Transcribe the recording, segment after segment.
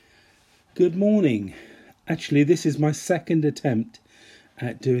Good morning. Actually, this is my second attempt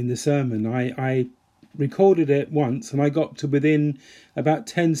at doing the sermon. I recorded it once and I got to within about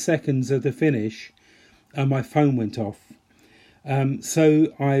 10 seconds of the finish and my phone went off.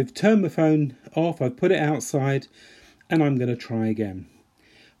 So I've turned my phone off, I've put it outside and I'm going to try again.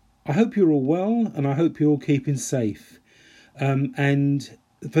 I hope you're all well and I hope you're all keeping safe. And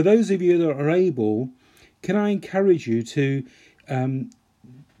for those of you that are able, can I encourage you to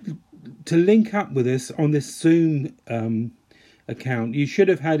link up with us on this Zoom account? You should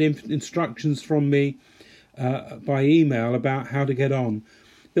have had instructions from me by email about how to get on.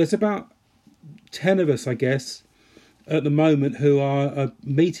 There's about 10 of us, I guess, at the moment who are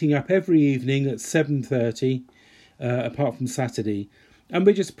meeting up every evening at 7:30, apart from Saturday. And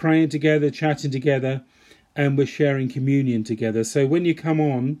we're just praying together, chatting together, and we're sharing communion together. So when you come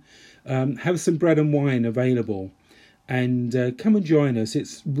on, have some bread and wine available. And come and join us.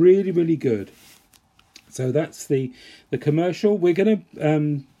 It's really, really good. So that's the commercial. We're going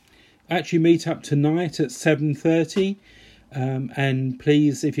to actually meet up tonight at 7:30. And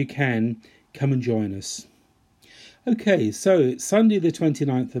please, if you can, come and join us. Okay, so it's Sunday the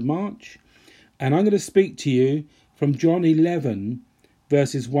 29th of March. And I'm going to speak to you from John 11,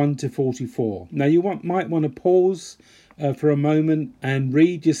 verses 1 to 44. Now, you might want to pause for a moment and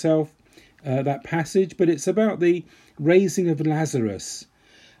read yourself that passage. But it's about the raising of Lazarus,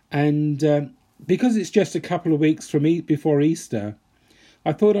 and because it's just a couple of weeks before Easter,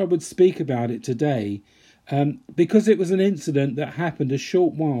 I thought I would speak about it today, because it was an incident that happened a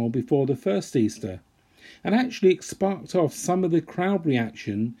short while before the first Easter, and actually it sparked off some of the crowd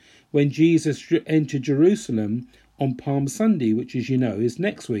reaction when Jesus entered Jerusalem on Palm Sunday, which, as you know, is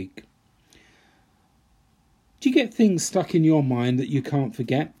next week. Do you get things stuck in your mind that you can't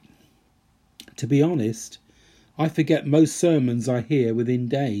forget? To be honest, I forget most sermons I hear within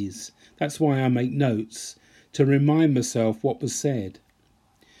days. That's why I make notes, to remind myself what was said.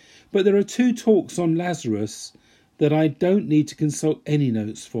 But there are two talks on Lazarus that I don't need to consult any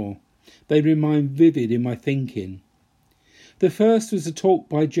notes for. They remain vivid in my thinking. The first was a talk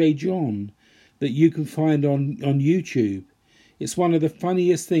by J. John that you can find on YouTube. It's one of the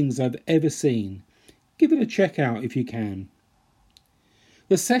funniest things I've ever seen. Give it a check out if you can.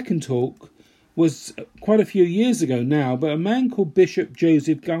 The second talk was quite a few years ago now, but a man called Bishop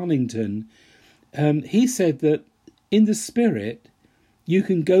Joseph Carrington, he said that in the spirit you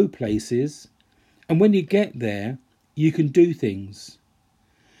can go places, and when you get there you can do things.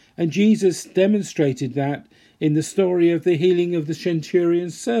 And Jesus demonstrated that in the story of the healing of the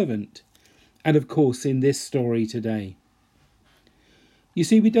centurion's servant, and of course in this story today. You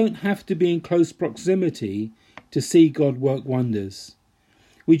see, we don't have to be in close proximity to see God work wonders.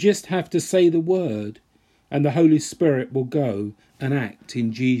 We just have to say the word and the Holy Spirit will go and act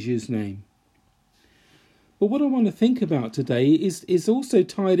in Jesus' name. But what I want to think about today is also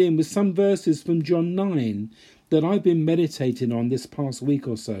tied in with some verses from John 9 that I've been meditating on this past week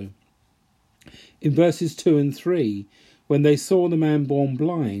or so. In verses 2 and 3, when they saw the man born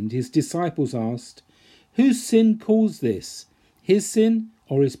blind, his disciples asked, "Whose sin caused this, his sin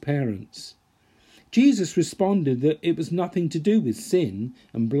or his parents?" Jesus responded that it was nothing to do with sin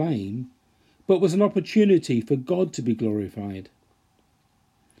and blame, but was an opportunity for God to be glorified.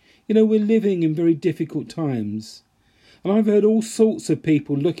 You know, we're living in very difficult times, and I've heard all sorts of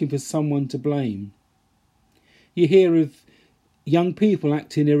people looking for someone to blame. You hear of young people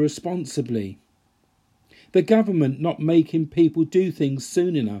acting irresponsibly, the government not making people do things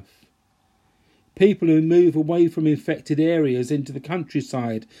soon enough, people who move away from infected areas into the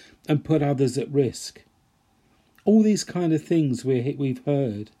countryside and put others at risk. All these kind of things we've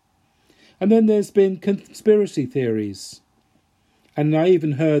heard. And then there's been conspiracy theories. And I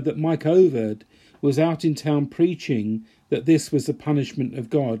even heard that Mike Overd was out in town preaching that this was the punishment of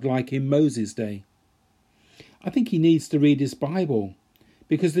God, like in Moses' day. I think he needs to read his Bible,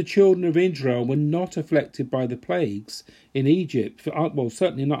 because the children of Israel were not afflicted by the plagues in Egypt. Well,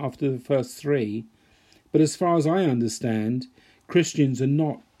 certainly not after the first three. But as far as I understand, Christians are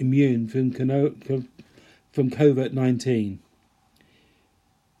not immune from COVID-19.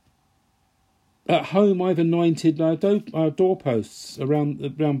 At home, I've anointed our doorposts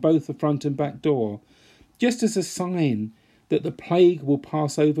around both the front and back door, just as a sign that the plague will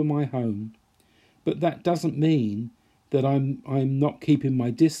pass over my home. But that doesn't mean that I'm not keeping my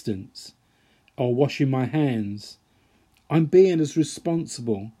distance or washing my hands. I'm being as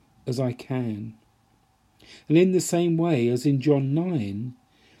responsible as I can. And in the same way as in John 9,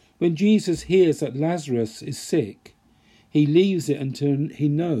 when Jesus hears that Lazarus is sick, he leaves it until he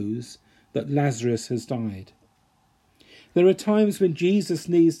knows that Lazarus has died. There are times when Jesus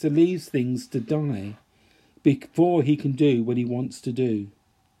needs to leave things to die before he can do what he wants to do.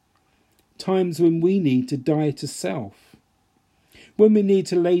 Times when we need to die to self. When we need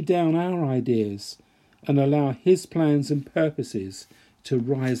to lay down our ideas and allow his plans and purposes to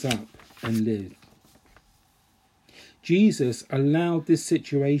rise up and live. Jesus allowed this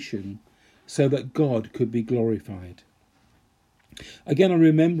situation so that God could be glorified. Again, I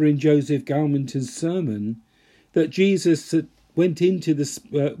remember in Joseph Galminton's sermon that Jesus went in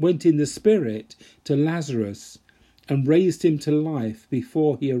the spirit to Lazarus and raised him to life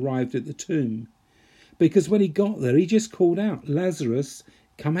before he arrived at the tomb. Because when he got there, he just called out, "Lazarus,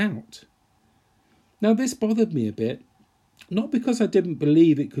 come out." Now this bothered me a bit, not because I didn't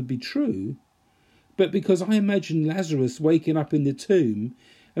believe it could be true, but because I imagined Lazarus waking up in the tomb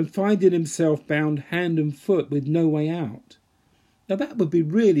and finding himself bound hand and foot with no way out. Now that would be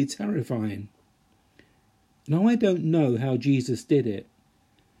really terrifying. Now I don't know how Jesus did it,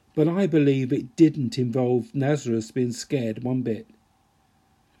 but I believe it didn't involve Lazarus being scared one bit.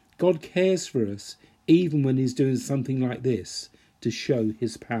 God cares for us even when he's doing something like this to show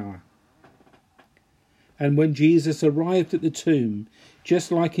his power. And when Jesus arrived at the tomb,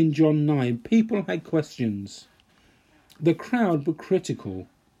 just like in John 9, people had questions. The crowd were critical.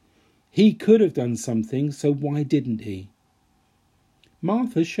 He could have done something, so why didn't he?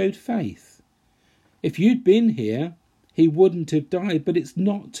 Martha showed faith. If you'd been here, he wouldn't have died, but it's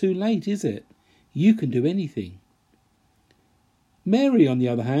not too late, is it? You can do anything. Mary, on the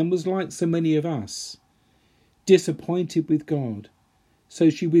other hand, was like so many of us, disappointed with God, so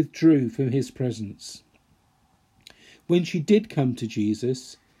she withdrew from his presence. When she did come to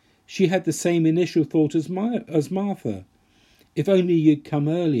Jesus, she had the same initial thought as Martha. If only you'd come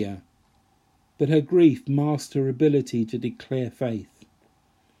earlier. But her grief masked her ability to declare faith.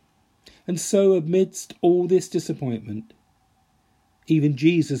 And so amidst all this disappointment, even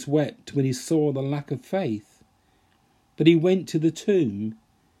Jesus wept when he saw the lack of faith. But he went to the tomb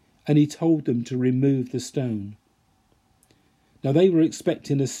and he told them to remove the stone. Now they were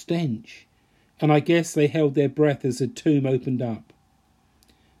expecting a stench, and I guess they held their breath as the tomb opened up.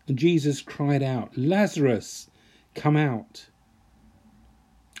 And Jesus cried out, "Lazarus, come out."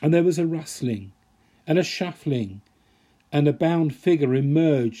 And there was a rustling and a shuffling, and a bound figure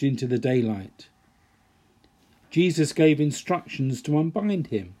emerged into the daylight. Jesus gave instructions to unbind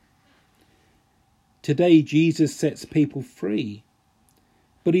him. Today Jesus sets people free,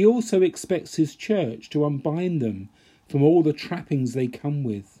 but he also expects his church to unbind them from all the trappings they come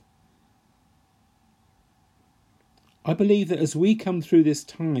with. I believe that as we come through this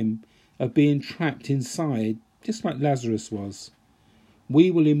time of being trapped inside, just like Lazarus was,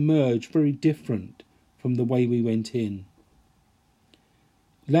 we will emerge very different from the way we went in.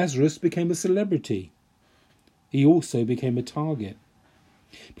 Lazarus became a celebrity. He also became a target.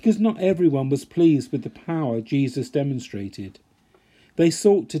 Because not everyone was pleased with the power Jesus demonstrated. They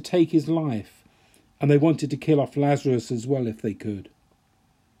sought to take his life, and they wanted to kill off Lazarus as well if they could.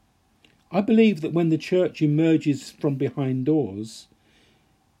 I believe that when the church emerges from behind doors,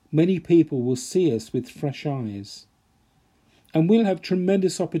 many people will see us with fresh eyes. And we'll have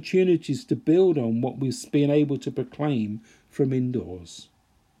tremendous opportunities to build on what we've been able to proclaim from indoors.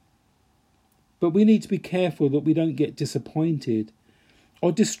 But we need to be careful that we don't get disappointed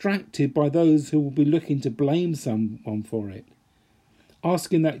or distracted by those who will be looking to blame someone for it.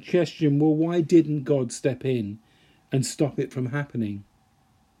 Asking that question, well, why didn't God step in and stop it from happening?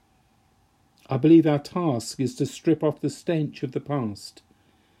 I believe our task is to strip off the stench of the past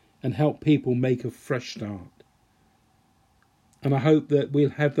and help people make a fresh start. And I hope that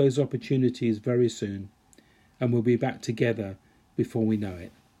we'll have those opportunities very soon and we'll be back together before we know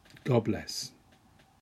it. God bless.